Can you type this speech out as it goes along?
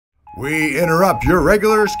We interrupt your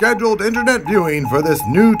regular scheduled internet viewing for this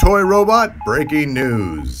new toy robot breaking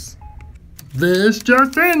news. This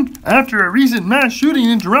just in. After a recent mass shooting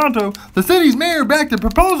in Toronto, the city's mayor backed a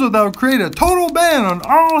proposal that would create a total ban on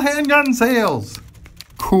all handgun sales.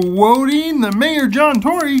 Quoting the mayor John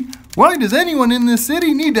Tory, "Why does anyone in this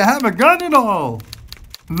city need to have a gun at all?"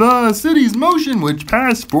 The city's motion, which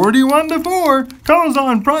passed 41-4, calls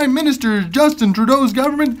on Prime Minister Justin Trudeau's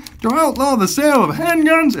government to outlaw the sale of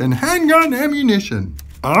handguns and handgun ammunition.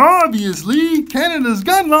 Obviously, Canada's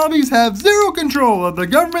gun lobbies have zero control of the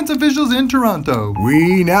government's officials in Toronto.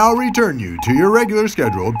 We now return you to your regular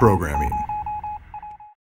scheduled programming.